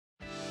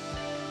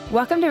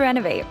Welcome to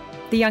Renovate,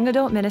 the young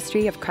adult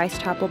ministry of Christ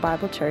Chapel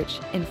Bible Church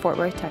in Fort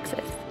Worth,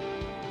 Texas.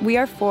 We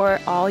are for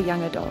all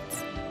young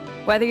adults.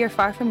 Whether you're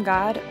far from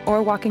God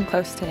or walking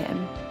close to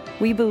Him,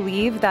 we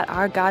believe that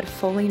our God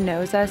fully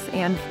knows us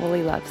and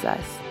fully loves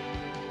us.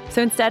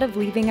 So instead of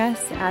leaving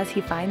us as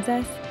He finds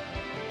us,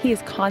 He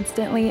is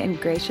constantly and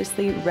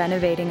graciously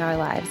renovating our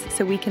lives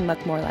so we can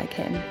look more like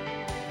Him.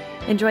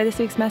 Enjoy this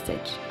week's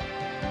message.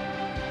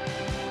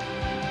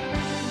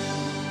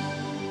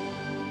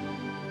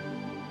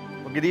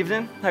 Good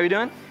evening. How are you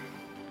doing?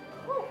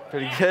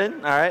 Pretty good. All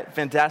right.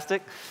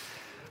 Fantastic.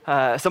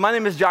 So my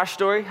name is Josh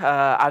Storie.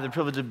 I have the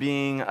privilege of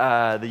being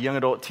the young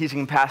adult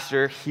teaching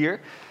pastor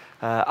here.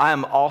 I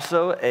am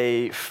also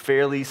a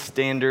fairly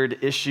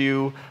standard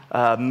issue,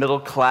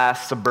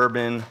 middle-class,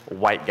 suburban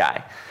white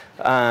guy.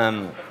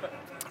 And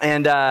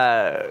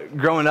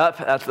growing up,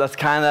 that's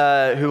kind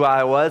of who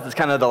I was. That's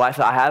kind of the life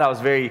that I had. I was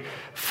very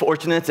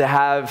fortunate to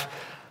have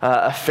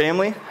a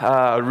family,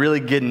 a really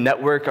good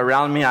network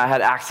around me. I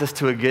had access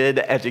to a good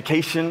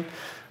education.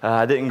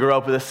 I didn't grow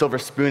up with a silver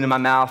spoon in my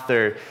mouth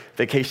or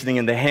vacationing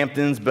in the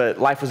Hamptons, but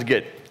life was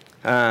good.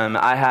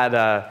 I had,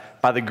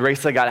 by the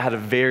grace of God, I had a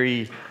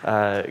very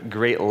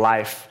great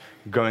life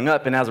growing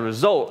up, and as a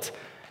result,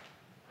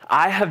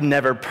 I have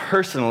never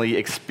personally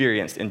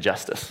experienced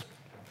injustice.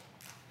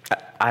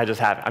 I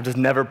just haven't. I've just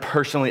never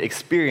personally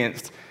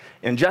experienced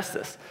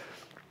injustice.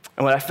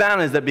 And what I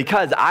found is that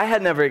because I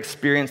had never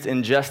experienced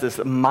injustice,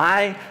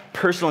 my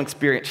personal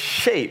experience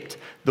shaped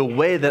the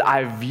way that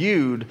I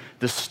viewed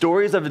the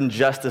stories of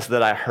injustice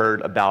that I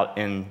heard about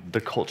in the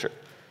culture,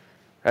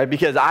 right?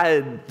 Because I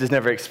had just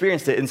never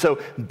experienced it. And so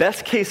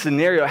best case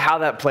scenario, how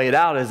that played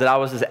out is that I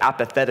was just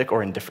apathetic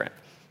or indifferent.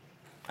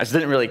 I just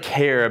didn't really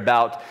care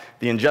about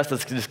the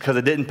injustice just because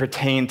it didn't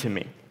pertain to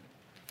me.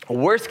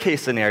 Worst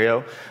case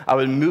scenario, I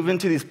would move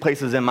into these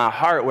places in my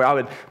heart where I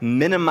would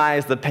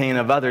minimize the pain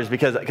of others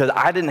because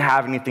I didn't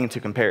have anything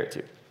to compare it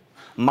to.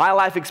 My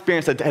life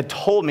experience had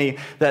told me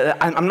that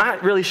I'm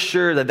not really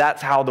sure that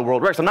that's how the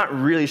world works. I'm not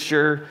really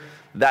sure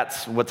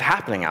that's what's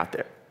happening out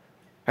there.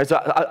 Right, so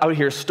I would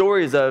hear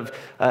stories of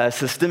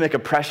systemic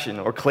oppression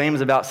or claims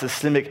about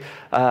systemic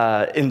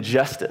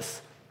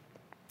injustice.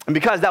 And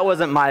because that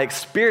wasn't my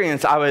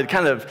experience, I would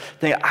kind of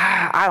think,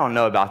 I don't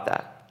know about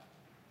that.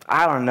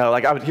 I don't know.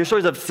 Like I would hear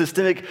stories of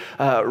systemic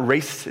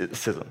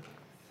racism.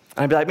 And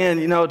I'd be like, man,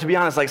 to be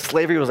honest, like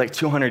slavery was like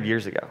 200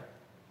 years ago.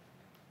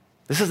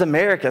 This is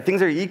America.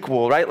 Things are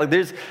equal, right? Like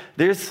there's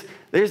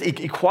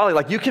equality.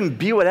 Like you can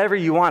be whatever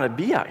you want to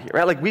be out here,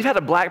 right? Like we've had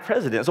a black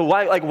president. So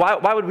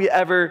why would we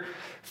ever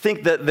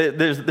think that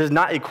there's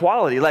not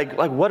equality? Like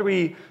what are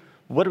we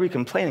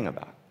complaining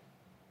about?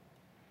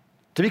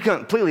 To be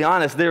completely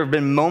honest, there have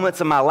been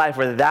moments in my life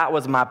where that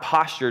was my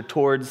posture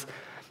towards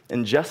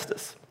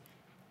injustice.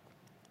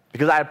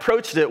 Because I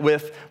approached it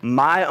with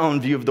my own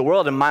view of the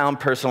world and my own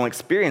personal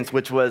experience,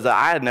 which was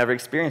I had never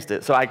experienced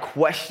it. So I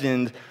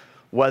questioned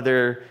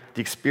whether the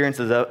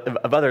experiences of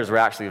others were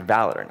actually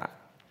valid or not.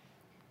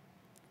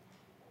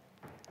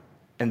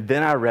 And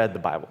then I read the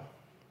Bible.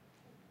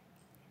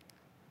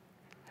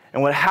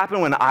 And what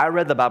happened when I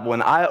read the Bible,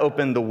 when I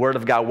opened the Word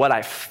of God, what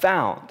I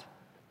found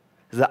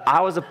is that I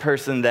was a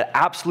person that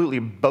absolutely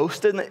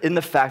boasted in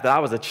the fact that I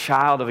was a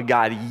child of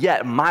God,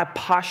 yet my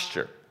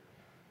posture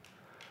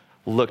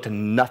looked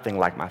nothing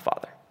like my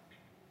father.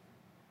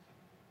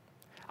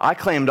 I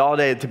claimed all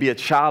day to be a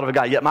child of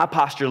God, yet my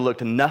posture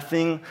looked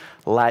nothing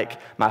like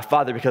my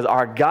father because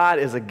our God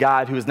is a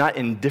God who is not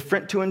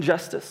indifferent to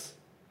injustice.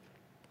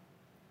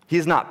 He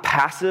is not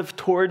passive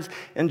towards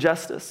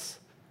injustice.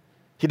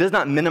 He does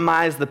not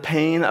minimize the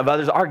pain of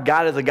others. Our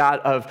God is a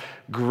God of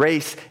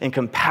grace and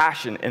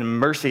compassion and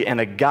mercy and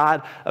a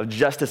God of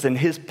justice. And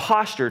His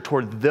posture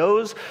toward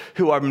those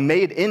who are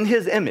made in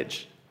His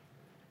image,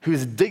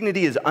 whose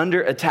dignity is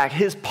under attack,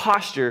 His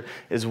posture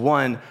is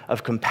one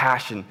of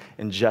compassion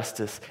and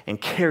justice and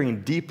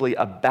caring deeply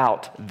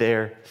about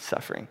their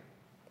suffering.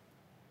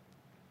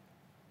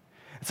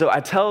 So I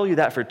tell you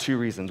that for two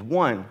reasons.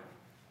 One,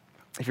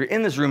 if you're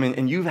in this room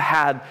and you've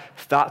had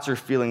thoughts or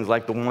feelings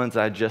like the ones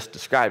that I just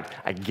described,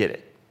 I get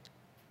it.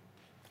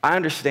 I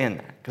understand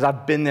that because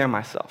I've been there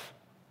myself.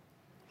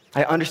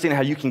 I understand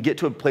how you can get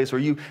to a place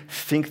where you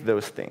think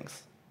those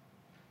things.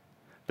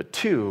 But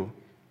two,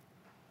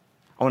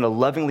 I want to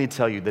lovingly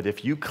tell you that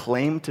if you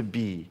claim to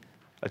be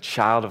a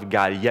child of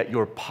God, yet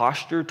your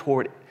posture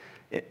toward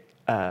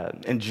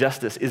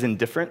injustice is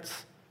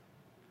indifference,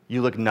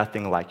 you look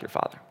nothing like your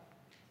father.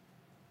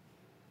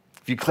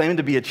 If you claim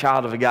to be a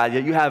child of God,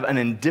 yet you have an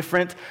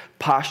indifferent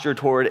posture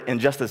toward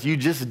injustice, you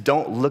just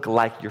don't look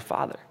like your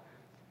father.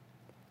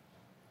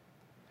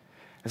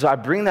 And so I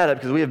bring that up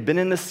because we have been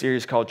in this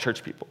series called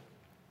Church People.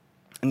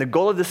 And the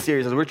goal of this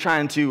series is we're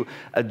trying to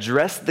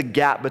address the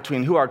gap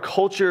between who our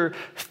culture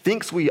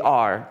thinks we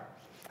are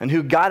and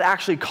who God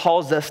actually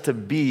calls us to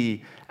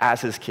be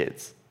as His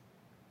kids.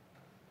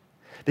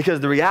 Because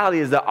the reality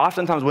is that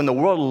oftentimes when the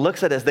world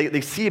looks at us,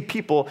 they see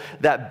people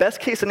that best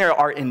case scenario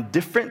are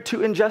indifferent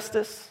to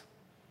injustice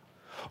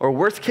Or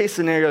worst case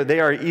scenario, they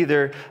are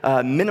either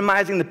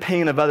minimizing the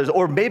pain of others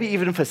or maybe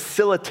even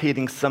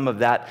facilitating some of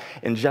that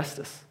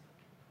injustice.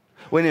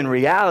 When in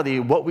reality,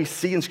 what we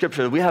see in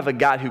Scripture, we have a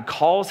God who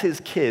calls his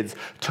kids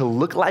to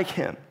look like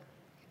him,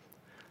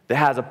 that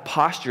has a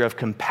posture of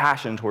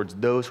compassion towards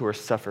those who are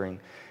suffering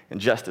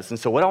injustice. And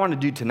so what I want to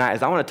do tonight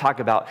is I want to talk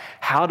about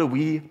how do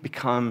we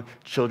become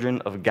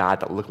children of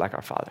God that look like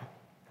our Father?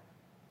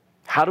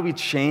 How do we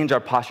change our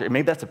posture?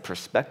 Maybe that's a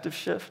perspective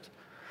shift,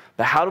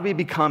 but how do we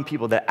become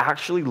people that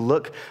actually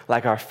look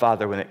like our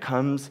Father when it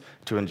comes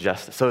to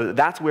injustice? So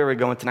that's where we're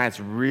going tonight. It's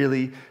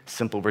really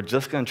simple. We're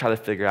just going to try to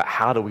figure out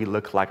how do we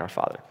look like our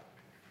Father.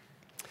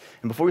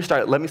 And before we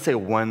start, let me say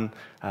one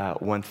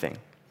thing.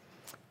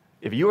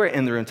 If you are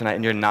in the room tonight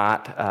and you're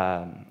not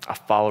a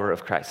follower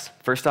of Christ,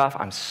 first off,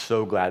 I'm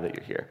so glad that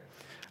you're here.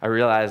 I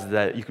realize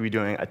that you could be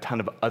doing a ton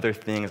of other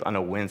things on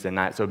a Wednesday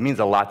night, so it means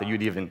a lot that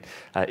you'd even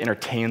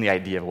entertain the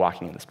idea of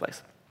walking in this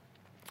place.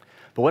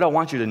 But what I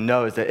want you to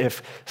know is that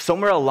if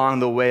somewhere along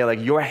the way, like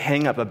your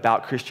hang-up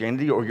about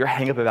Christianity or your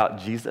hang-up about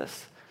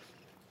Jesus,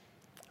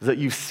 is that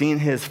you've seen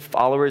his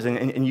followers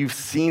and you've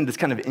seen this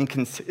kind of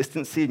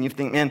inconsistency, and you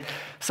think, man,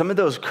 some of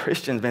those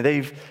Christians, man,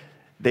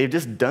 they've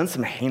just done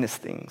some heinous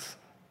things.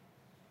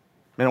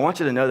 And I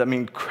want you to know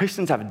that,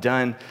 Christians have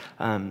done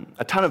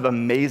a ton of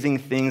amazing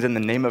things in the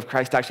name of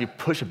Christ to actually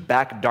push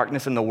back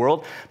darkness in the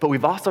world, but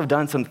we've also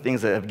done some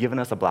things that have given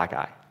us a black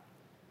eye.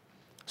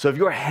 So if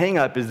your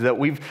hang-up is that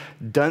we've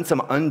done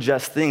some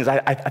unjust things,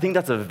 I think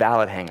that's a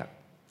valid hang-up.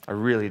 I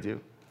really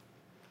do.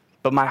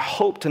 But my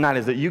hope tonight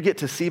is that you get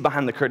to see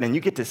behind the curtain and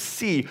you get to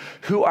see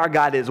who our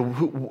God is,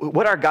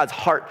 what our God's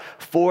heart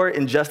for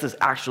injustice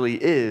actually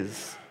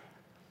is.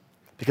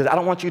 Because I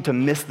don't want you to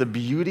miss the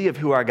beauty of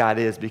who our God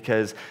is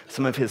because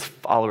some of his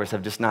followers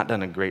have just not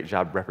done a great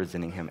job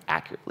representing him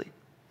accurately.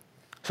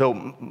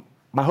 So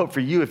my hope for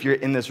you, if you're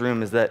in this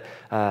room, is that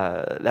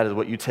that is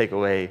what you take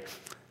away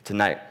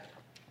tonight.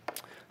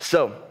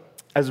 So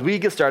as we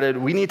get started,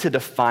 we need to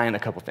define a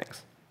couple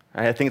things.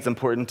 Right? I think it's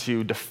important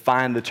to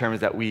define the terms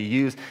that we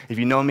use. If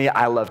you know me,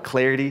 I love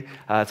clarity.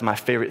 It's my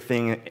favorite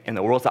thing in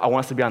the world. So I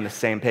want us to be on the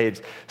same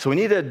page. So we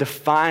need to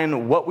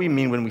define what we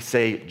mean when we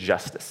say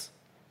justice.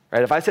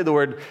 Right? If I say the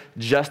word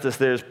justice,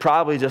 there's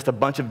probably just a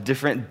bunch of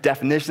different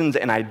definitions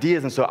and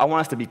ideas, and so I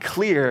want us to be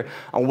clear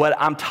on what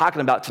I'm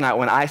talking about tonight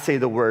when I say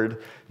the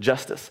word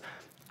justice.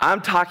 I'm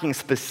talking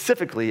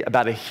specifically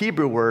about a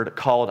Hebrew word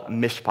called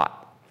mishpat.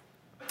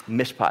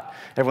 Mishpat.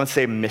 Everyone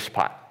say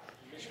mishpat.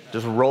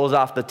 Just rolls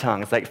off the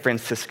tongue. It's like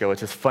Francisco.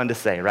 It's just fun to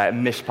say, right?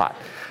 Mishpat.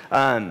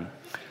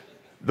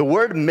 The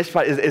word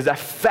mishpat is a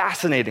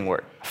fascinating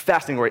word.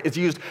 It's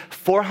used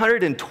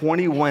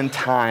 421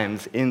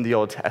 times in the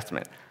Old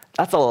Testament.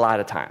 That's a lot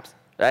of times,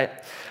 right?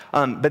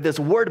 But this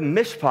word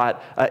mishpat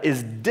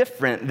is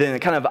different than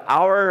kind of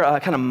our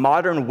kind of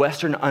modern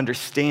Western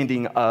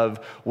understanding of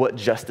what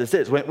justice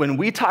is. When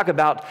we talk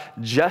about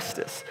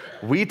justice,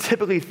 we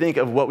typically think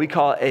of what we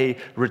call a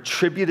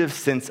retributive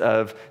sense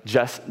of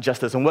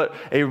justice. And what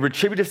a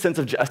retributive sense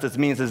of justice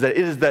means is that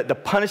it is the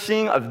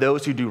punishing of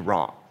those who do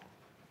wrong.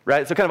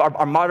 Right? So kind of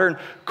our modern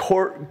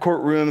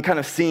courtroom kind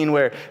of scene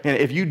where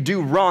if you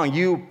do wrong,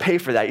 you pay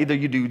for that. Either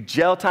you do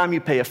jail time,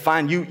 you pay a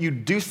fine, you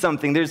do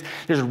something. There's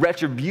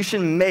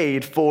retribution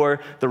made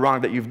for the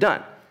wrong that you've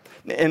done.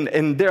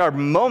 And there are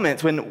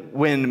moments when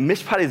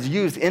mishpat is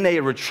used in a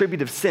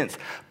retributive sense,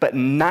 but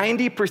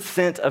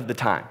 90% of the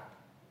time,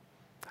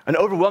 an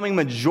overwhelming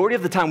majority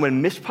of the time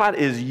when mishpat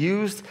is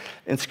used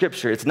in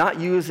Scripture, it's not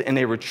used in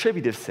a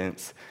retributive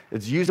sense.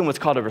 It's used in what's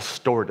called a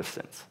restorative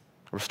sense.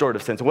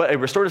 Restorative sense. What a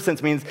restorative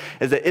sense means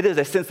is that it is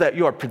a sense that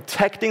you are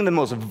protecting the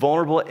most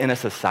vulnerable in a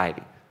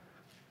society.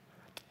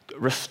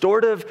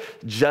 Restorative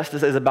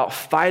justice is about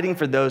fighting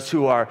for those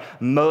who are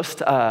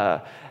most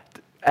at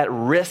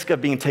risk of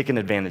being taken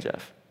advantage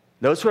of.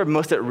 Those who are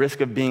most at risk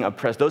of being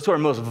oppressed. Those who are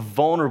most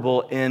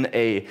vulnerable in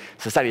a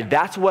society.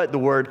 That's what the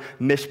word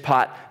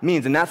mishpat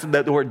means. And that's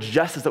the word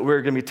justice that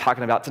we're going to be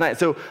talking about tonight.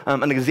 So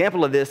an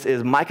example of this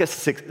is Micah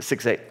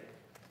 6:8.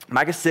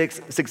 Micah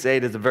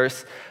 6:8 is a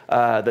verse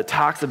that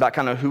talks about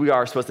kind of who we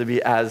are supposed to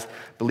be as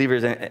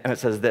believers, and it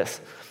says this.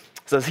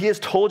 It says, "He has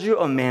told you,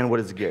 O man, what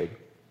is good.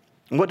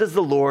 And what does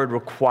the Lord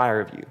require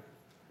of you?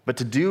 But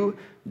to do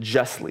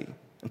justly,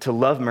 and to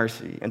love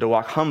mercy, and to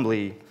walk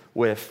humbly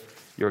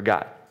with your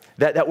God."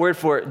 That word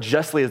for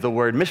justly is the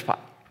word mishpat.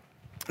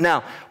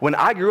 Now, when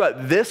I grew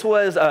up, this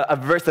was a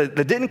verse that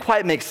didn't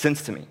quite make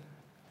sense to me.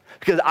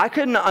 Because I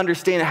couldn't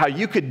understand how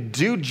you could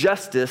do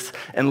justice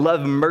and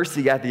love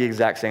mercy at the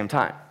exact same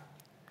time.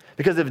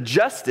 Because if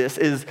justice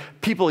is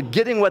people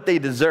getting what they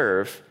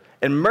deserve,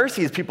 and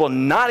mercy is people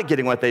not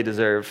getting what they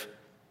deserve,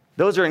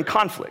 those are in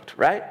conflict,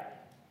 right?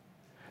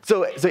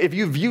 So if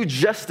you view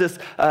justice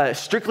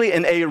strictly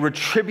in a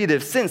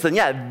retributive sense, then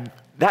yeah,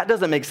 that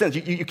doesn't make sense.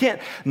 You can't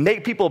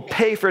make people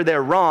pay for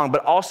their wrong,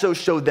 but also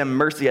show them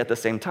mercy at the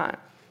same time.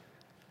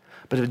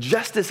 But if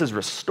justice is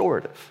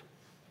restorative,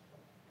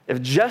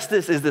 if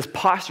justice is this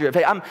posture of,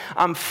 hey,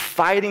 I'm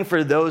fighting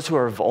for those who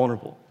are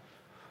vulnerable,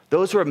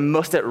 those who are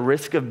most at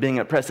risk of being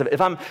oppressed.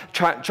 If I'm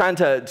trying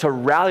to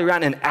rally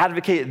around and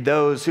advocate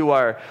those who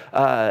are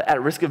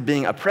at risk of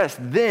being oppressed,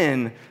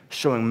 then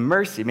showing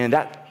mercy, man,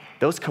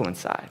 those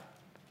coincide.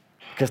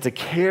 Because to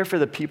care for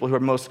the people who are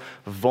most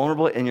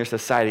vulnerable in your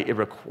society, it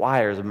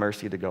requires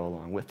mercy to go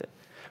along with it.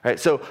 Right,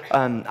 so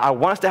I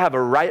want us to have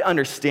a right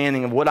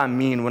understanding of what I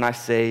mean when I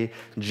say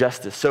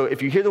justice. So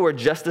if you hear the word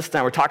justice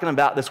tonight, we're talking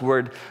about this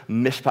word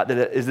mishpat,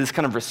 that is this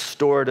kind of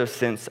restorative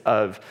sense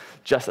of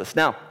justice.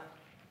 Now,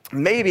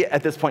 maybe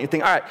at this point you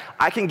think, all right,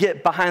 I can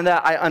get behind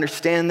that. I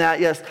understand that.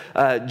 Yes,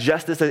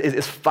 justice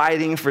is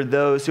fighting for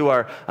those who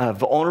are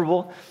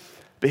vulnerable.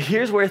 But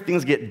here's where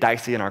things get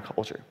dicey in our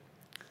culture.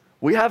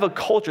 We have a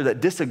culture that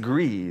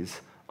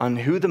disagrees on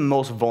who the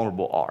most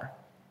vulnerable are.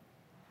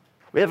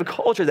 We have a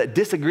culture that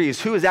disagrees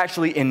who is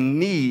actually in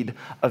need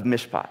of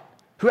mishpat,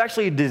 who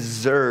actually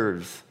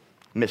deserves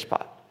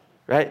mishpat,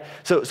 right?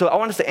 So I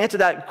want us to answer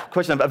that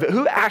question of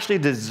who actually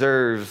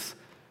deserves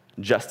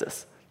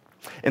justice.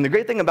 And the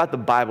great thing about the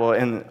Bible,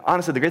 and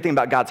honestly, the great thing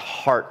about God's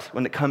heart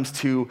when it comes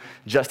to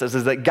justice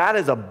is that God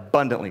is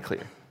abundantly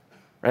clear,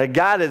 right?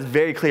 God is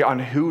very clear on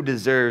who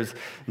deserves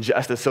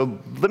justice. So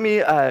let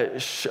me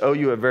show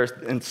you a verse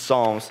in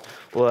Psalms.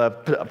 We'll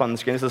put it up on the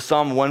screen. This is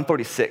Psalm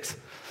 146.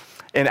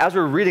 And as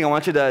we're reading, I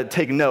want you to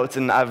take notes,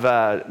 and I've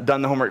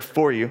done the homework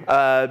for you.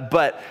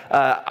 But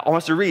I want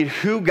us to read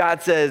who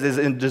God says is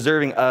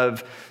deserving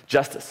of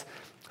justice.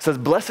 It says,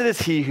 "Blessed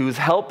is he whose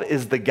help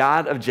is the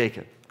God of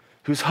Jacob,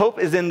 whose hope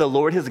is in the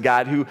Lord his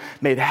God, who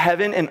made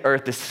heaven and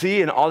earth, the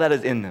sea, and all that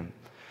is in them,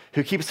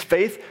 who keeps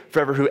faith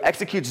forever, who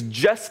executes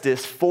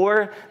justice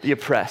for the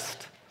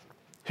oppressed,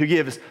 who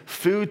gives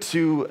food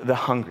to the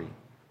hungry.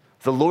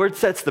 The Lord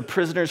sets the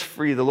prisoners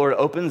free. The Lord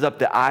opens up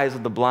the eyes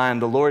of the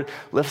blind. The Lord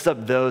lifts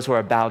up those who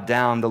are bowed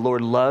down. The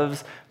Lord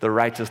loves the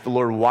righteous. The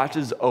Lord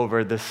watches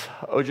over the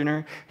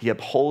sojourner. He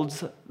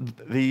upholds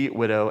the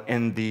widow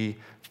and the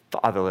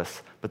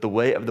fatherless, but the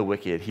way of the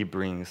wicked he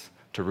brings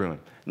to ruin."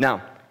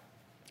 Now,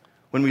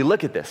 when we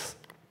look at this,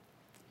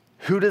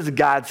 who does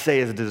God say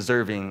is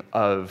deserving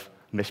of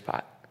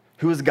mishpat?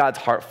 Who is God's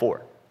heart for?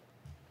 Well,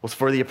 it's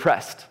for the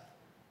oppressed.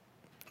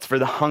 It's for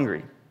the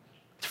hungry.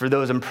 It's for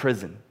those in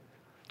prison.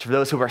 It's for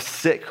those who are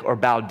sick or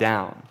bowed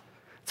down.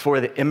 It's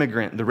for the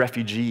immigrant, the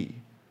refugee.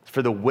 It's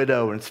for the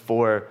widow, and it's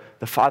for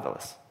the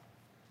fatherless.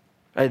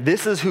 Right?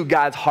 This is who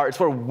God's heart is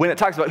for when it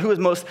talks about who is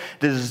most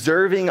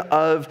deserving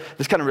of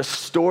this kind of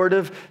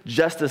restorative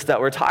justice that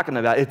we're talking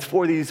about. It's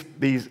for these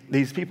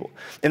people.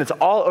 And it's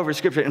all over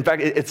Scripture. In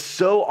fact, it's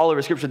so all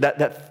over Scripture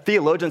that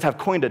theologians have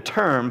coined a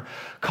term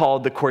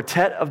called the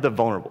quartet of the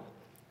vulnerable.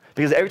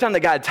 Because every time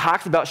that God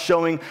talks about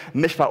showing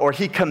mishpat, or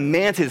he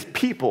commands his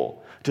people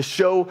to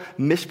show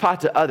mishpat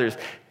to others,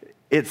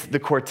 it's the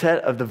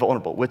quartet of the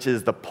vulnerable, which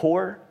is the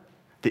poor,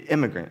 the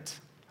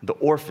immigrant, the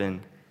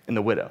orphan, and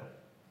the widow.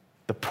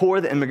 The poor,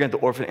 the immigrant, the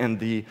orphan, and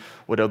the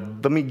widow.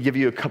 Let me give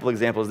you a couple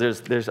examples.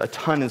 There's a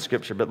ton in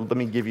Scripture, but let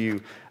me give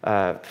you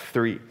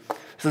 3.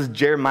 This is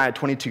Jeremiah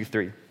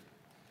 22:3.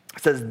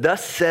 It says,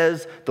 "Thus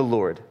says the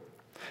Lord,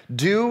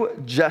 do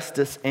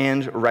justice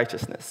and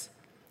righteousness,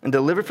 and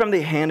deliver from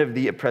the hand of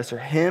the oppressor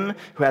him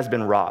who has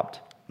been robbed."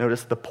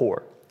 Notice the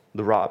poor,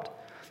 the robbed.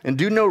 "And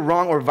do no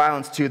wrong or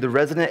violence to the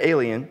resident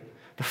alien,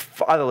 the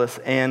fatherless,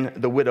 and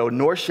the widow,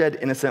 nor shed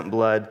innocent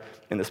blood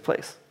in this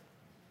place."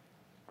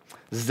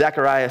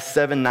 Zechariah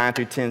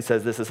 7:9-10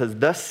 says this. It says,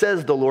 "Thus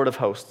says the Lord of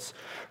hosts,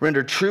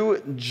 render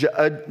true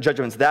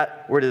judgments."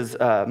 That word is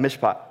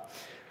mishpat.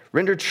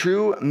 "Render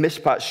true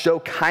mishpat,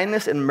 show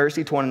kindness and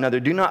mercy to one another.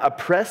 Do not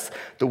oppress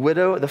the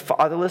widow, the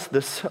fatherless,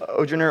 the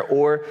sojourner,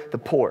 or the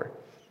poor.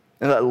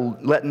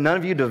 And let none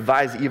of you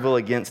devise evil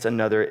against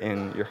another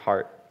in your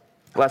heart."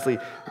 Lastly,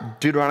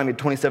 Deuteronomy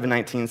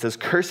 27:19 says,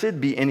 "Cursed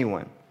be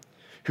anyone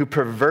who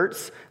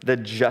perverts the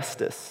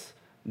justice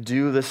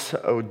due the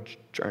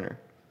sojourner,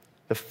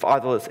 the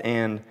fatherless,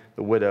 and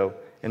the widow,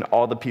 and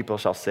all the people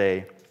shall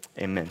say,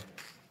 Amen."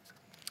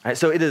 All right,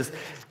 so it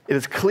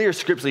is clear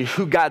scripturally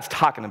who God's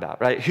talking about,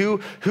 right?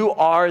 Who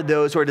are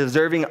those who are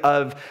deserving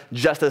of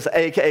justice,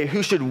 aka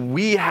who should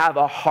we have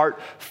a heart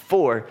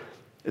for?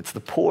 It's the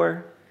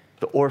poor,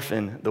 the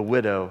orphan, the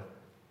widow,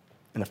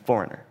 and the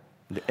foreigner,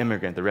 the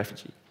immigrant, the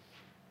refugee.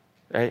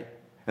 Right?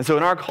 And so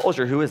in our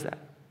culture, who is that?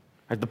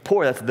 Right? The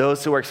poor, that's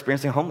those who are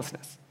experiencing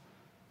homelessness.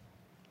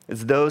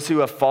 It's those who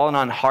have fallen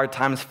on hard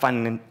times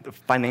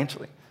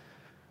financially.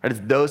 Right?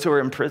 It's those who are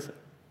in prison.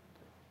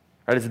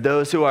 Right? It's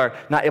those who are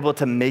not able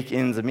to make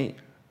ends meet.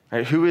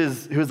 Right? Who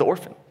is the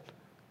orphan?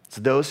 It's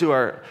those who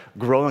are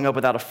growing up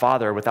without a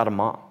father or without a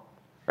mom.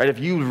 Right? If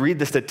you read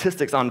the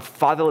statistics on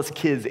fatherless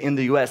kids in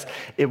the U.S.,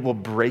 it will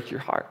break your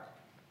heart.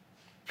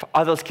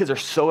 Those kids are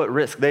so at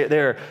risk.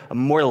 They're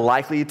more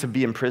likely to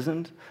be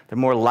imprisoned. They're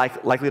more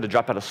likely to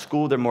drop out of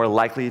school. They're more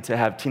likely to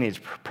have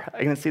teenage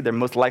pregnancy. They're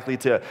most likely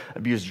to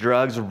abuse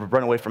drugs or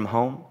run away from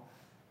home.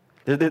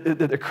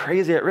 They're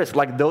crazy at risk.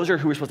 Like, those are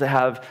who we're supposed to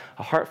have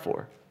a heart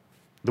for.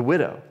 The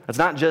widow. It's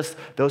not just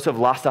those who have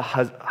lost a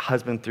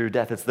husband through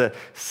death. It's the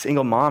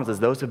single moms. It's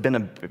those who have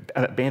been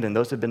abandoned,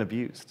 those who have been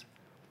abused.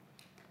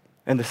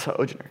 And the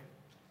sojourner,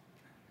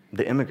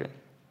 the immigrant.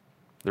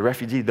 the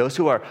refugee, those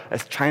who are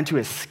trying to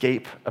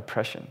escape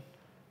oppression,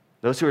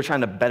 those who are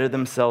trying to better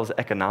themselves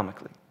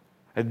economically.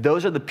 And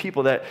those are the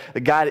people that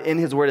God in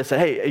his word has said,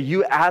 hey,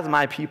 you as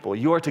my people,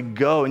 you are to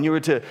go and you are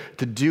to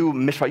do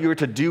mishpat, you are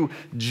to do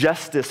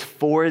justice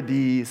for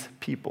these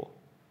people.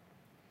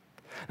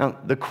 Now,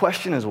 the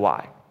question is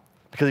why?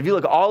 Because if you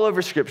look all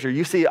over Scripture,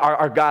 you see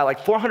our God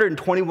like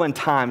 421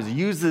 times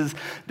uses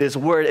this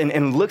word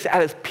and looks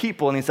at his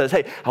people and he says,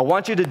 hey, I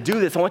want you to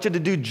do this. I want you to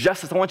do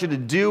justice. I want you to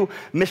do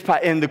mishpat.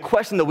 And the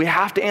question that we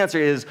have to answer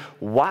is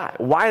why?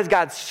 Why is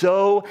God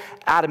so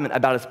adamant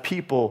about his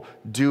people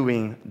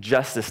doing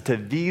justice to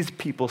these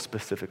people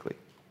specifically?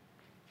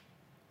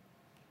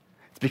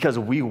 It's because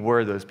we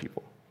were those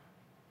people.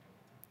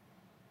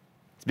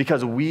 It's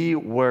because we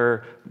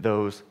were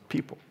those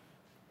people.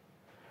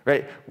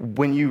 Right?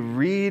 When you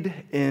read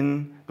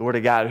in the Word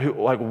of God,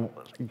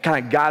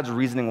 kind of God's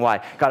reasoning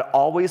why, God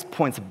always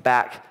points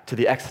back to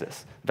the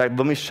Exodus. In fact,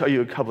 let me show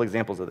you a couple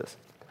examples of this.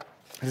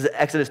 This is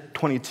Exodus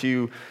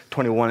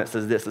 22:21. It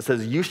says this. It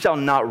says, you shall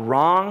not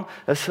wrong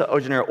a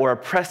sojourner or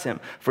oppress him,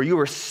 for you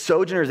were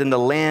sojourners in the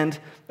land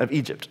of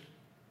Egypt.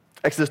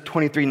 Exodus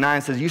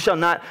 23:9 says, you shall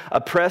not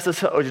oppress a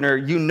sojourner.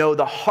 You know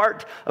the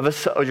heart of a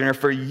sojourner,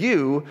 for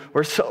you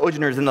were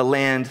sojourners in the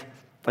land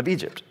of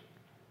Egypt.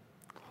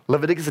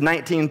 Leviticus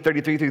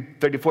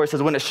 19:33-34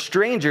 says, when a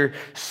stranger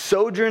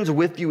sojourns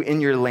with you in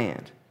your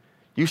land,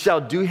 you shall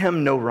do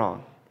him no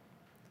wrong.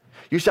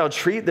 You shall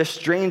treat the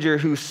stranger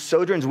who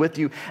sojourns with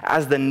you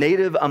as the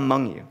native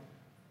among you.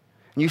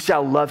 And you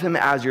shall love him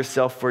as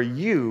yourself, for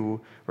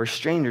you were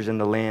strangers in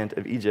the land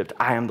of Egypt.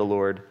 I am the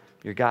Lord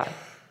your God.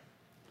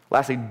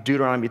 Lastly,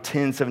 Deuteronomy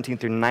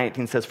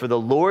 10:17-19 says, for the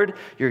Lord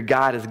your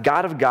God is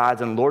God of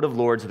gods and Lord of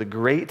lords, the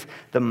great,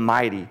 the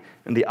mighty,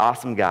 and the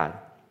awesome God,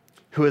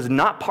 who is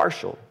not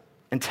partial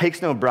and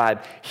takes no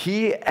bribe.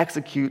 He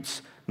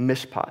executes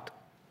mishpat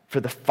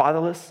for the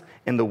fatherless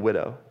and the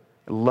widow,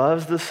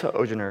 loves the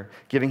sojourner,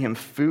 giving him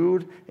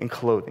food and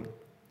clothing.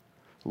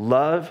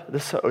 Love the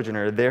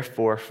sojourner,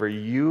 therefore, for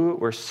you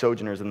were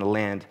sojourners in the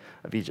land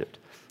of Egypt.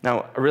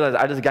 Now, I realize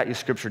I just got you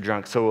scripture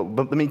drunk, so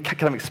let me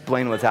kind of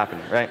explain what's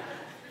happening, right?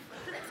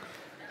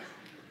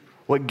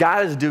 What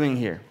God is doing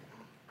here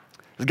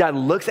is God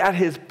looks at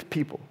his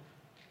people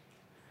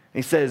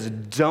and he says,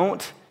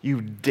 don't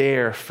you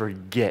dare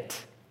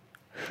forget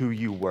who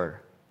you were.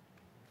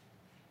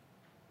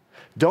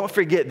 Don't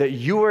forget that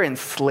you were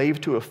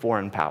enslaved to a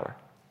foreign power.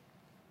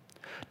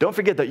 Don't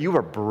forget that you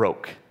were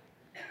broke,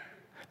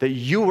 that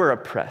you were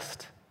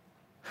oppressed,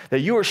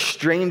 that you were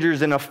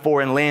strangers in a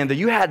foreign land, that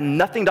you had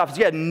nothing to offer.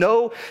 You had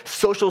no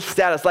social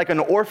status, like an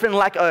orphan,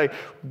 like a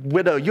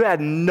widow. You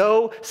had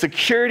no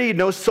security,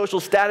 no social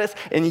status,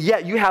 and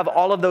yet you have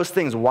all of those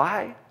things.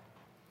 Why?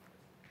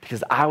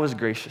 Because I was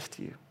gracious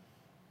to you.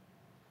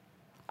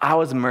 I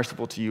was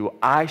merciful to you.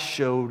 I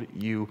showed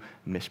you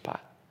mishpat.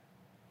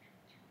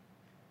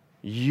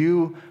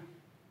 You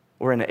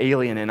were an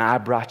alien and I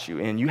brought you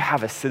in. You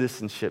have a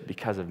citizenship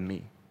because of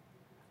me.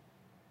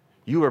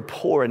 You were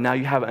poor and now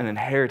you have an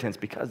inheritance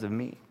because of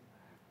me.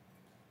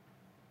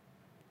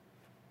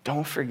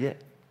 Don't forget.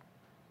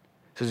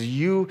 It says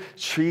you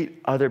treat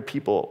other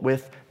people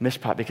with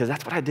mishpat because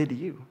that's what I did to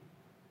you.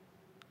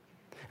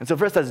 And so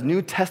for us as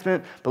New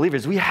Testament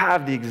believers, we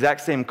have the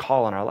exact same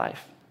call in our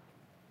life.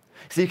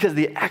 See, because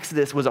the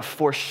Exodus was a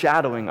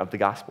foreshadowing of the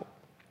gospel.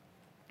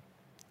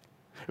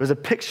 It was a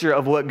picture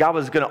of what God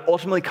was going to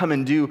ultimately come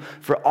and do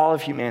for all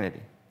of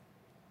humanity.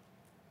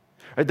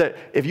 Right? That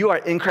if you are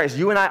in Christ,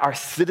 you and I are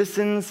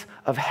citizens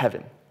of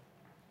heaven.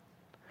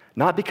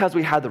 Not because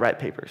we had the right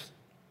papers,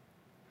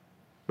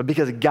 but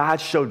because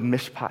God showed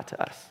mishpat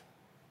to us.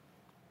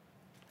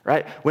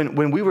 Right?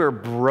 When we were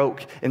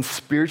broke and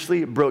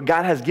spiritually broke,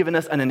 God has given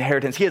us an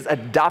inheritance. He has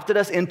adopted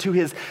us into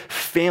his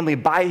family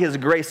by his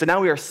grace. So now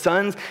we are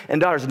sons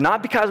and daughters,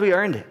 not because we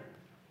earned it,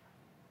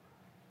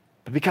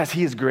 but because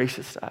he is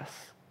gracious to us.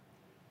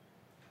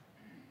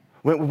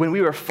 When we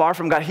were far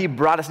from God, he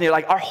brought us near.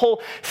 Like our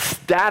whole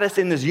status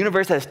in this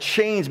universe has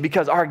changed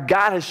because our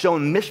God has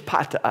shown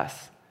mishpat to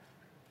us.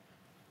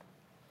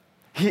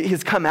 He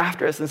has come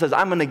after us and says,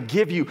 I'm going to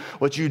give you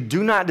what you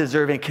do not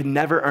deserve and can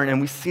never earn.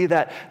 And we see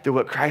that through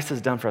what Christ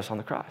has done for us on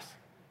the cross.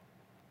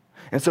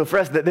 And so for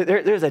us,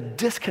 there's a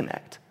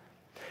disconnect.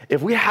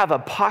 If we have a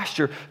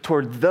posture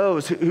toward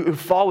those who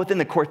fall within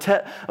the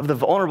quartet of the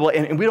vulnerable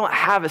and we don't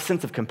have a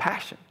sense of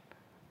compassion,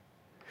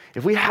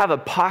 if we have a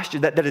posture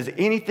that is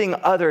anything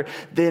other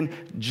than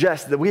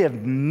just that, we have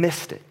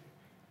missed it.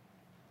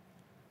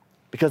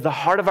 Because the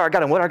heart of our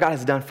God and what our God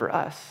has done for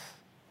us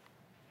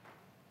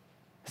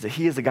is that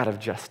he is a God of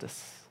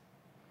justice,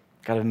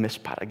 a God of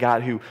mishpat, a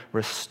God who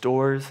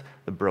restores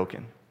the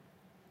broken,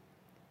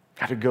 a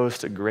God who goes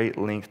to great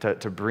length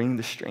to bring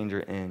the stranger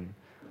in,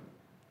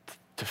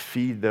 to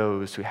feed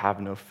those who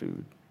have no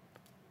food,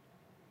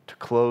 to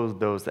clothe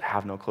those that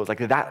have no clothes.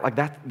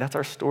 That's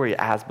our story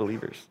as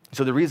believers.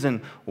 So the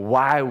reason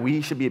why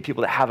we should be a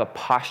people that have a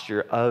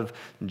posture of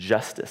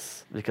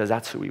justice, because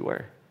that's who we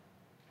were.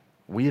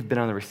 We have been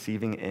on the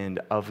receiving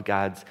end of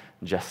God's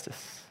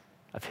justice,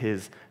 of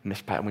his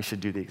mishpat, and we should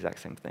do the exact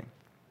same thing.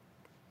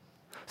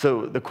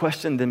 So the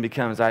question then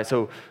becomes, all right,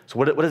 so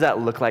what does that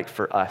look like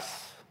for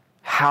us?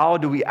 How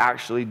do we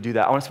actually do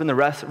that? I want to spend the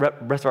rest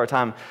of our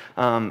time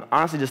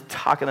honestly just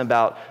talking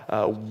about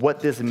what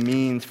this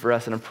means for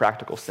us in a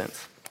practical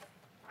sense.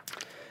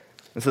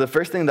 And so the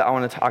first thing that I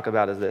want to talk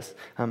about is this.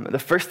 The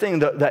first thing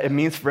that it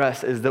means for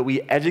us is that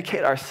we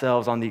educate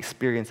ourselves on the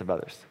experience of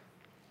others.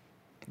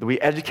 That we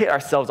educate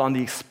ourselves on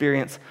the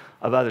experience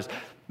of others.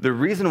 The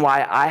reason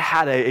why I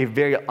had a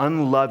very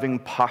unloving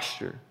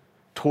posture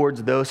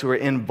towards those who are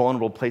in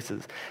vulnerable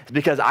places is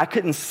because I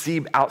couldn't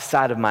see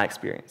outside of my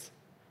experience.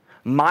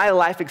 My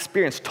life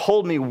experience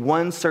told me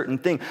one certain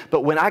thing,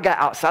 but when I got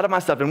outside of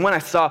myself and when I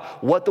saw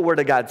what the Word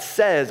of God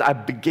says, I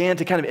began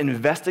to kind of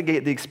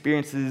investigate the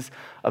experiences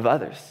of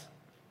others.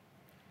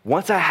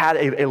 Once I had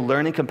a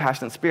learning,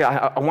 compassionate spirit,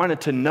 I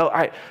wanted to know, all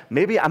right,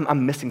 maybe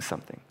I'm missing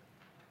something.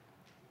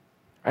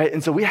 Right?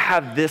 And so we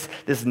have this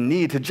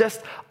need to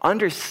just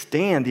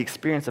understand the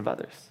experience of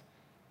others.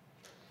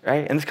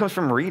 Right? And this comes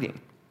from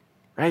reading.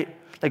 Right?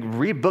 Like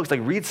read books, like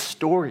read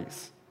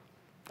stories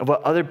of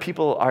what other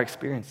people are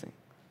experiencing.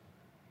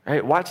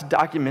 Right? Watch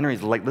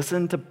documentaries, like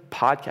listen to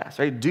podcasts,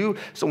 right? Do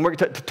some work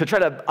to try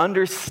to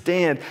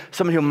understand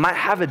someone who might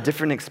have a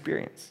different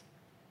experience.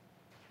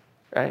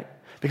 Right?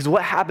 Because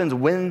what happens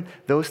when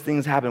those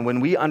things happen, when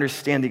we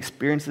understand the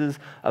experiences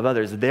of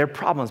others, their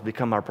problems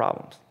become our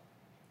problems.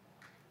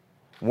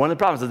 One of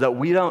the problems is that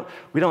we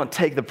don't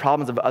take the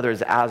problems of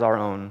others as our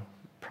own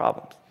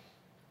problems.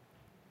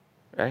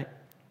 Right?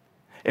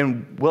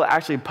 And we'll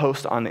actually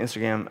post on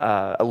Instagram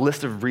a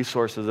list of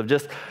resources of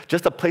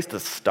just a place to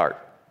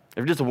start. If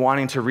you're just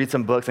wanting to read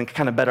some books and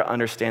kind of better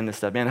understand this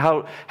stuff, man,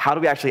 how do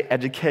we actually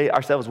educate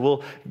ourselves?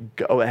 We'll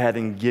go ahead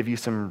and give you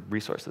some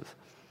resources.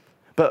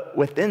 But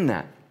within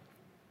that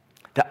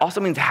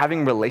also means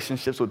having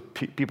relationships with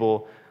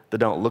people that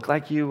don't look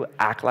like you,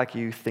 act like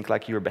you, think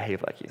like you, or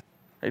behave like you.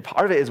 Right?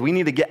 Part of it is we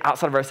need to get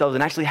outside of ourselves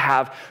and actually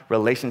have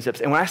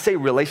relationships. And when I say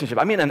relationship,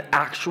 I mean an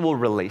actual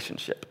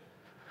relationship.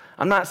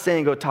 I'm not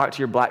saying go talk to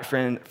your black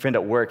friend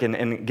at work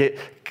and get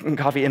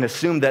coffee and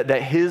assume that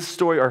his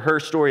story or her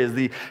story is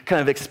the kind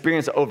of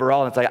experience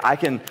overall. And it's like, I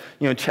can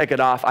check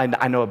it off.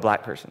 I know a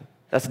black person.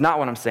 That's not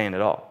what I'm saying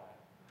at all.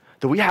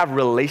 That we have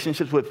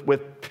relationships with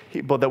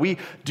people, that we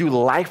do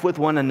life with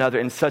one another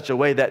in such a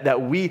way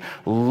that we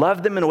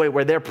love them in a way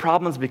where their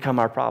problems become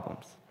our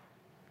problems.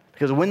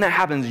 Because when that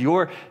happens,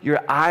 your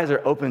eyes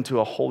are open to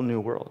a whole new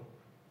world.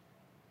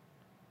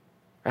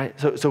 Right?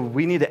 So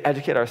we need to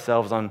educate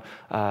ourselves on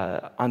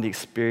the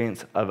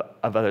experience of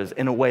others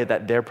in a way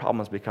that their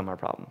problems become our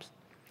problems.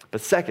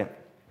 But second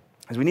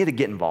is we need to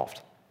get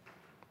involved.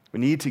 We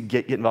need to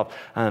get involved.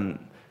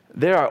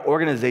 There are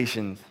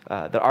organizations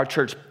that our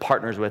church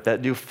partners with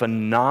that do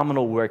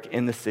phenomenal work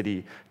in the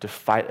city to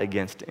fight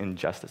against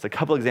injustice. A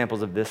couple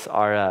examples of this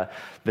are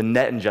the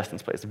Net and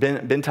Justin's Place.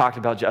 Ben talked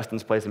about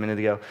Justin's Place a minute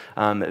ago.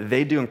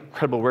 They do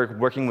incredible work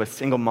working with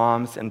single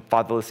moms and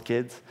fatherless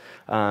kids,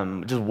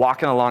 just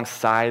walking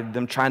alongside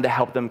them, trying to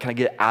help them kind of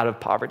get out of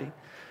poverty.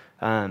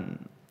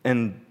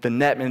 And the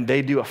Net, man,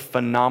 they do a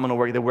phenomenal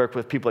work. They work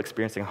with people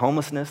experiencing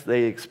homelessness.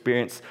 They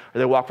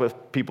walk with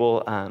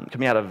people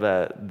coming out of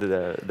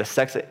the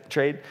sex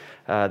trade.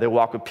 They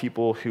walk with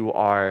people who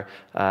are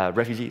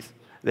refugees.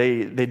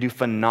 They do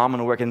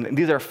phenomenal work. And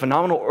these are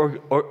phenomenal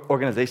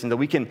organizations that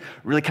we can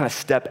really kind of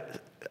step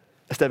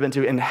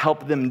into and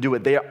help them do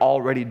what they are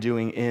already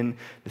doing in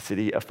the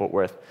city of Fort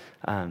Worth.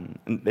 And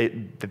they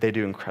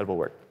do incredible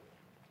work.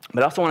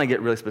 But I also want to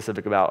get really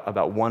specific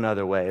about one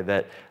other way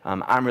that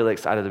I'm really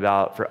excited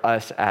about for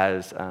us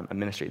as a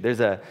ministry. There's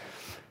a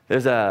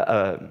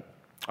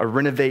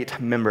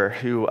Renovate member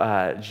who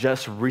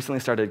just recently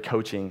started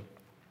coaching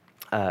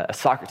a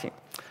soccer team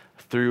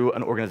through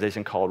an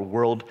organization called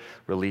World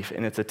Relief,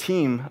 and it's a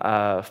team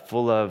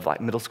full of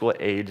like middle school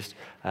aged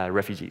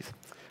refugees.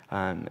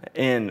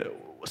 And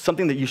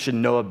something that you should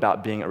know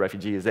about being a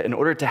refugee is that in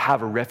order to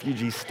have a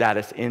refugee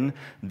status in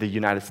the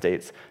United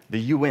States, the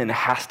UN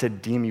has to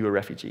deem you a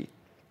refugee.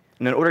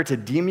 And in order to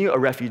deem you a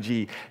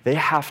refugee, you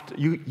have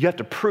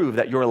to prove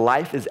that your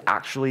life is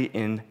actually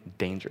in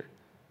danger.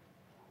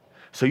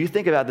 So you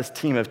think about this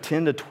team of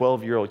 10 to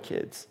 12-year-old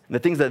kids, and the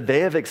things that they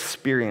have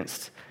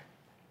experienced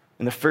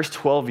in the first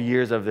 12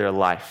 years of their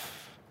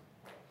life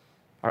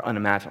are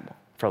unimaginable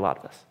for a lot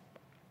of us.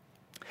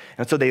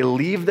 And so they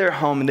leave their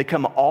home and they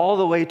come all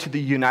the way to the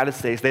United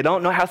States. They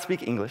don't know how to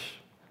speak English.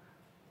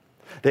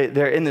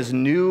 They're in this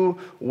new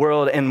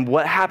world, and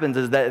what happens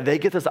is that they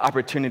get this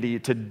opportunity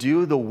to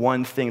do the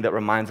one thing that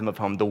reminds them of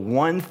home, the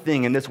one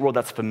thing in this world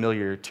that's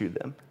familiar to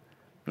them,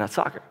 and that's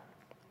soccer.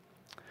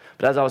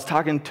 But as I was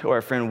talking to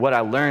our friend, what I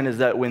learned is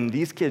that when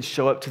these kids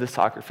show up to the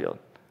soccer field,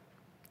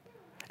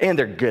 and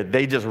they're good,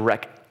 they just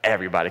wreck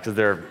everybody because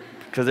they're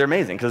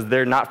amazing, because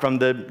they're not from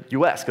the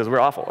U.S., because we're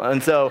awful.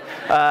 And so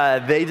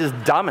they just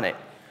dominate.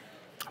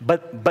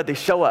 But they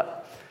show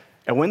up.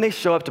 And when they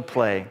show up to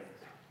play,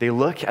 they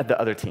look at the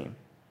other team.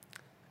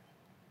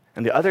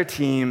 And the other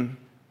team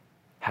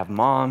have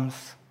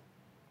moms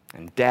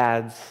and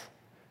dads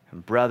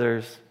and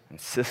brothers and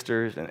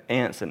sisters and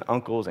aunts and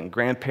uncles and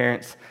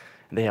grandparents.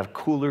 They have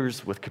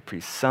coolers with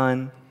Capri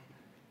Sun.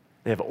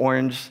 They have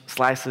orange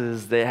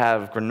slices. They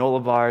have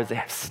granola bars. They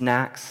have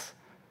snacks.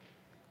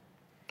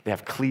 They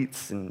have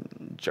cleats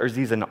and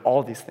jerseys and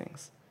all these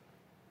things.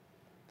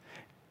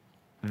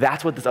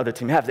 That's what this other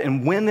team has.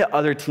 And when the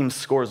other team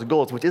scores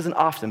goals, which isn't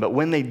often, but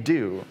when they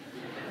do,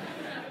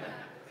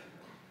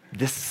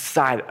 this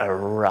side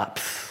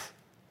erupts.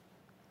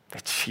 They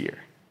cheer.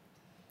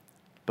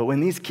 But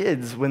when these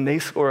kids, when they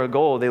score a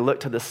goal, they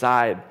look to the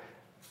side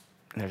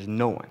and there's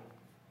no one.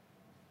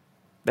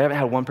 They haven't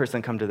had one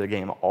person come to their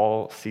game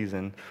all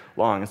season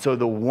long. And so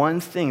the one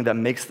thing that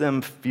makes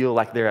them feel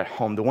like they're at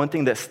home, the one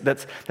thing that's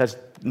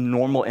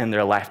normal in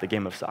their life, the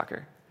game of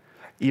soccer,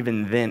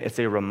 even then it's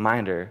a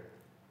reminder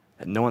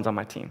that no one's on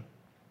my team.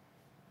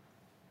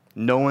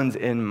 No one's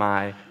in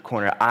my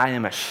corner. I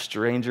am a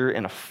stranger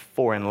in a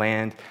foreign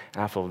land,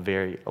 and I feel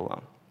very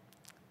alone.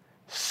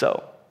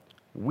 So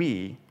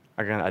we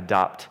are going to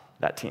adopt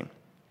that team.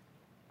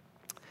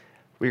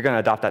 We're going to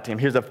adopt that team.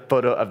 Here's a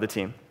photo of the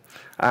team.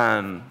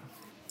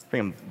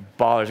 Freaking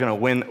ballers going to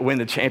win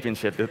the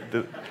championship.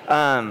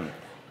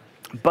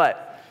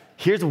 But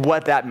here's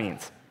what that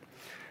means.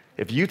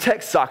 If you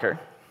text soccer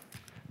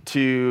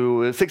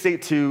to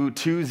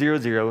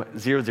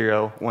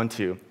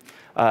 682-200-0012,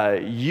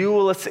 you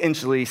will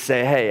essentially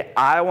say, hey,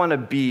 I want to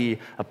be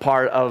a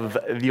part of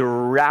the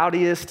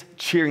rowdiest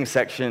cheering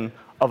section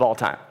of all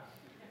time.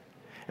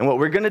 And what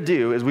we're going to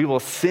do is we will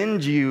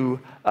send you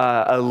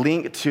a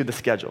link to the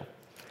schedule.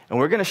 And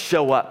we're going to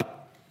show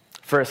up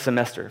for a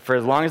semester, for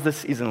as long as the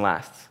season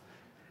lasts.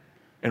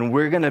 And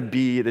we're going to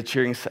be the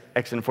cheering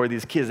section for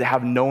these kids that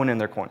have no one in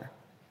their corner.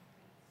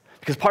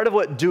 Because part of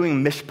what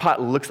doing mishpat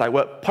looks like,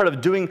 what part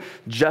of doing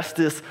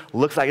justice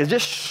looks like, is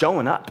just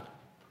showing up.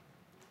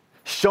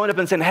 Showing up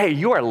and saying, hey,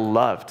 you are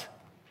loved.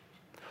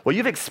 What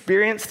you've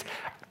experienced,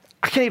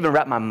 I can't even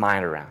wrap my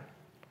mind around.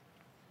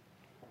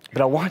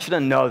 But I want you to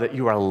know that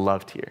you are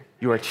loved here.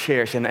 You are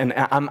cherished. And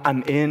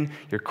I'm in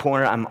your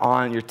corner. I'm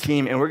on your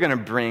team. And we're going to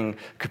bring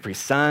Capri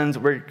Suns.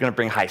 We're going to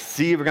bring High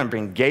C. We're going to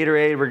bring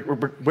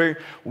Gatorade.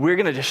 We're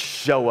going to just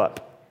show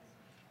up.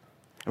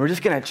 And we're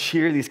just going to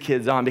cheer these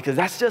kids on, because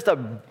that's just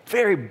a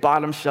very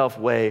bottom shelf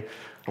way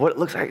of what it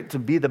looks like to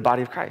be the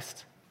body of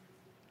Christ.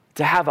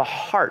 To have a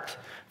heart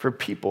for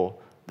people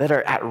that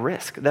are at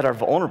risk, that are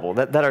vulnerable,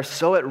 that are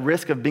so at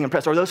risk of being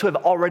oppressed, or those who have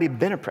already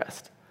been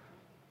oppressed.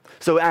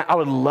 So I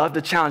would love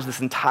to challenge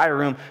this entire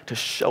room to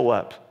show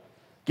up.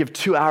 Give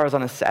 2 hours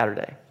on a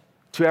Saturday,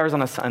 2 hours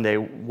on a Sunday,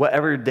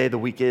 whatever day of the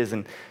week is,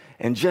 and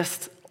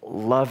just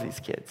love these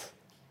kids.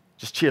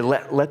 Just cheer.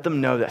 Let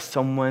them know that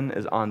someone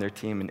is on their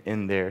team and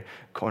in their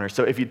corner.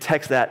 So if you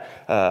text that,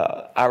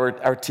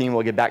 our team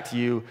will get back to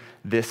you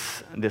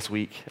this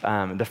week.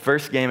 The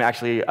first game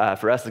actually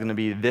for us is going to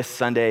be this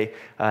Sunday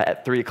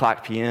at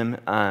 3:00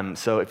 p.m.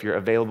 So if you're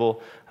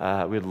available,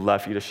 we'd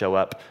love for you to show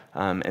up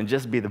and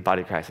just be the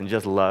body of Christ and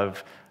just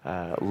love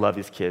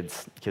these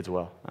kids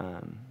well,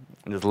 and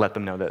just let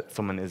them know that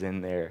someone is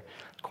in their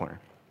corner.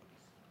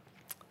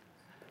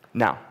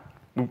 Now,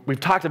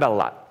 we've talked about a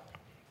lot.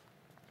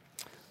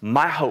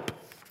 My hope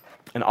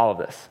in all of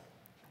this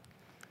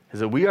is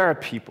that we are a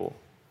people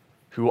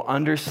who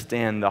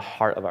understand the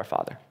heart of our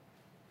Father,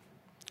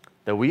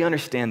 that we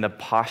understand the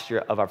posture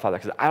of our Father.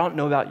 Because I don't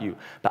know about you,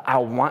 but I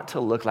want to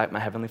look like my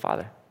Heavenly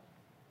Father.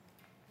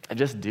 I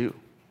just do.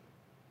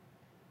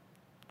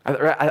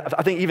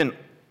 I think even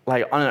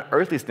like on an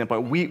earthly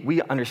standpoint,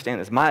 we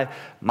understand this. My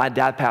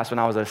dad passed when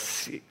I was a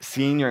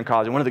senior in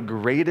college, and one of the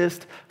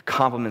greatest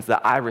compliments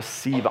that I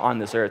receive on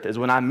this earth is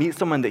when I meet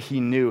someone that he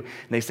knew,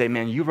 and they say,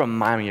 man, you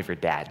remind me of your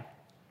dad.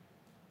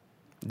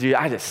 Dude,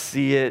 I just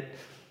see it,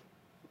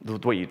 the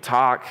way you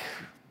talk,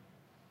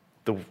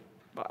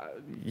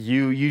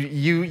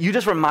 you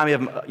just remind me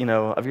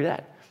of your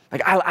dad.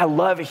 Like I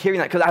love hearing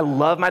that, because I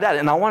love my dad,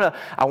 and I want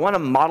to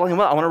model him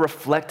well. I want to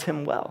reflect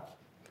him well.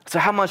 So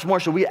how much more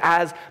should we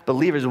as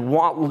believers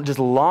just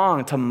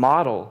long to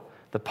model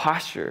the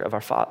posture of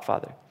our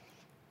Father?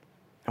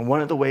 And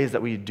one of the ways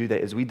that we do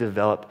that is we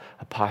develop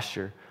a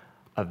posture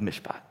of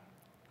mishpat,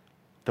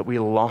 that we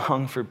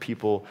long for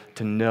people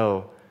to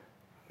know,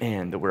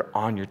 man, that we're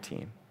on your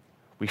team.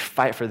 We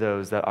fight for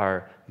those that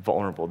are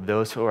vulnerable,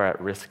 those who are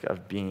at risk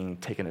of being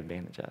taken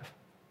advantage of.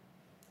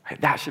 Right?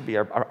 That should be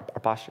our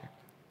posture.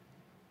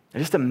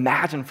 And just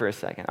imagine for a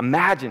second.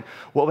 Imagine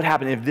what would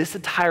happen if this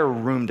entire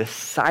room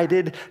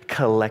decided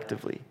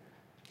collectively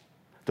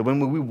that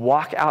when we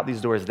walk out these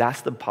doors,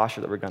 that's the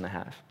posture that we're going to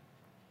have.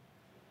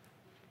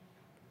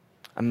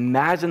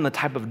 Imagine the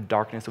type of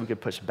darkness that we could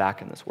push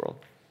back in this world.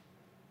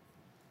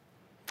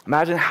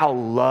 Imagine how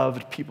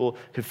loved people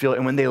could feel,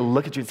 and when they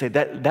look at you and say,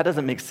 that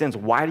doesn't make sense.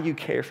 Why do you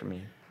care for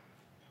me?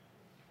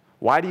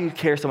 Why do you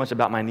care so much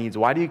about my needs?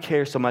 Why do you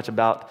care so much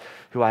about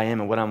who I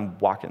am and what I'm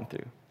walking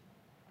through?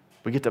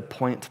 We get to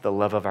point to the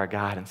love of our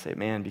God and say,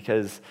 man,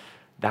 because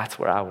that's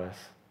where I was.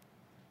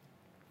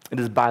 It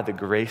is by the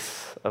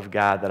grace of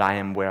God that I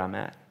am where I'm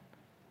at,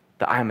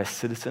 that I am a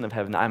citizen of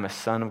heaven, that I'm a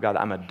son of God,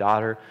 that I'm a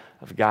daughter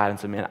of God. And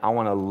so, man, I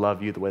want to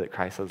love you the way that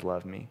Christ has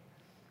loved me,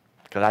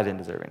 because I didn't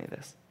deserve any of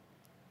this.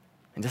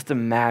 And just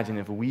imagine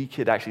if we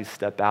could actually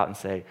step out and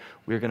say,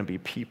 we're going to be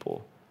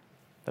people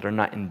that are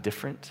not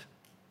indifferent,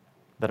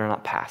 that are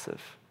not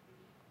passive,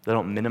 that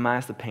don't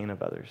minimize the pain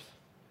of others,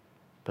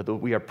 but that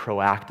we are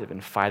proactive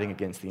in fighting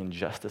against the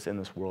injustice in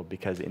this world,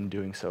 because in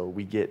doing so,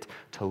 we get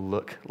to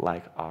look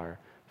like our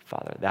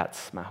Father.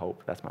 That's my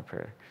hope. That's my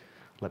prayer.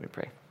 Let me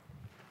pray.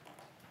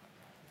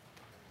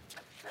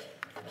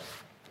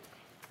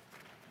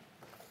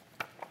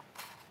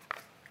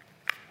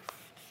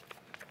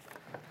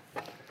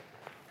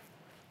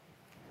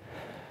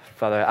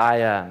 Father,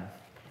 I'm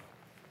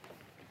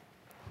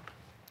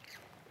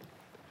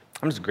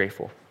just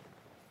grateful.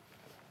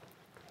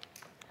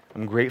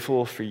 I'm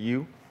grateful for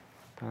you.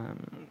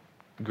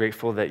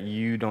 Grateful that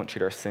you don't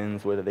treat our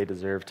sins whether they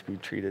deserve to be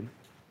treated.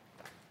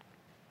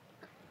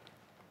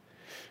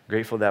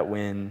 Grateful that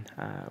when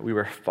we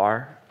were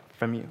far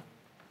from you,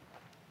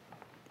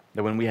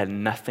 that when we had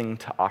nothing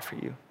to offer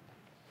you,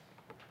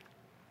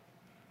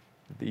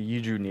 that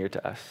you drew near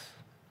to us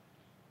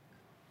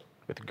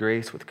with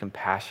grace, with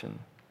compassion,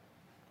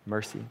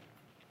 mercy.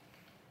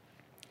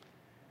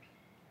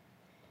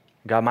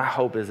 God, my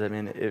hope is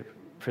that,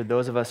 for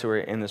those of us who are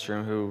in this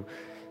room who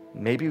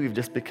maybe we've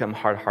just become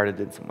hard-hearted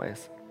in some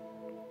ways,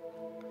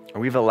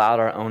 or we've allowed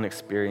our own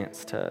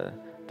experience to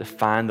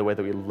define the way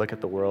that we look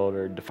at the world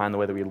or define the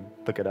way that we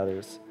look at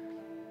others,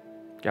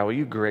 God, will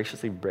you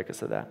graciously break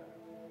us of that?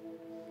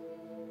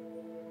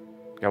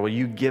 God, will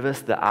you give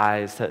us the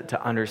eyes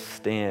to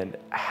understand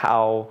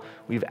how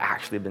we've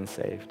actually been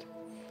saved,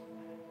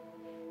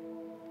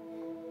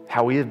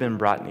 how we have been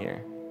brought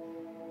near,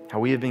 how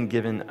we have been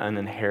given an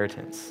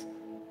inheritance.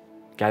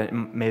 God,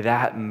 may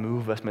that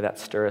move us, may that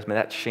stir us, may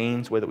that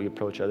change the way that we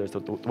approach others, the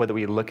way that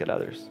we look at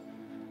others.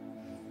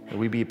 May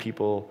we be a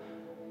people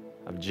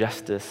of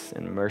justice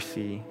and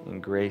mercy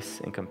and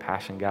grace and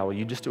compassion. God, will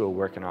you just do a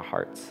work in our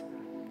hearts?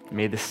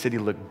 May the city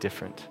look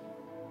different,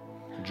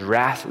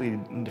 drastically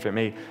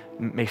different.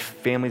 May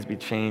families be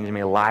changed,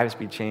 may lives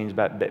be changed,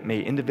 but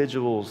may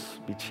individuals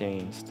be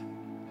changed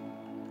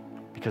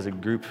because a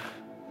group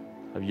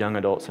of young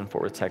adults in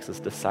Fort Worth, Texas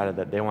decided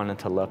that they wanted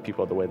to love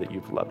people the way that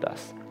you've loved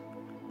us.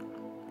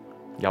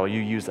 God, will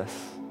you use us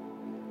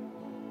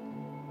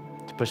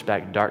to push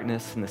back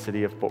darkness in the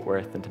city of Fort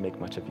Worth and to make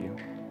much of you?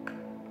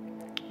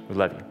 We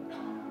love you.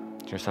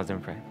 In your son's name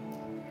we pray.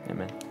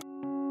 Amen.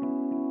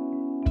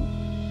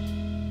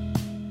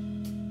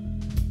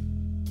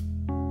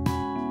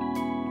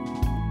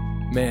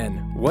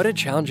 Man, what a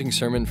challenging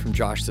sermon from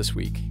Josh this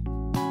week.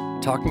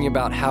 Talking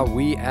about how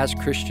we as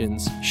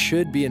Christians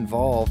should be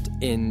involved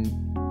in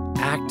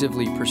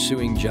actively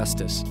pursuing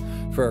justice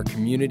for our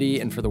community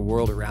and for the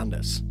world around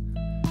us.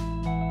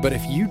 But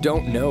if you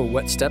don't know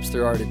what steps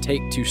there are to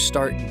take to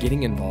start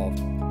getting involved,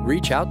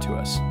 reach out to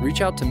us. Reach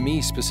out to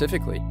me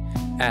specifically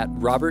at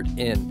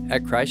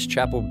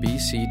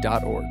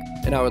robertin@christchapelbc.org.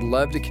 And I would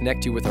love to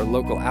connect you with our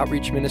local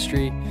outreach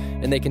ministry,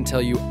 and they can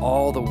tell you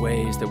all the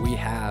ways that we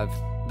have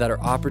that are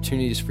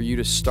opportunities for you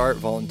to start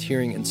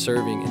volunteering and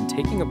serving and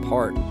taking a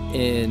part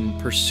in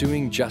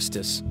pursuing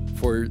justice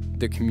for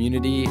the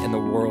community and the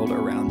world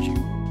around you.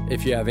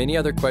 If you have any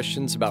other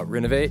questions about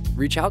Renovate,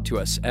 reach out to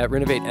us at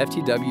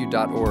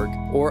renovateftw.org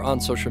or on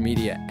social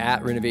media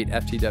at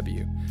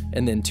renovateftw.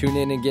 And then tune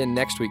in again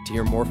next week to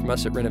hear more from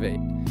us at Renovate.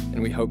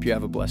 And we hope you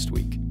have a blessed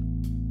week.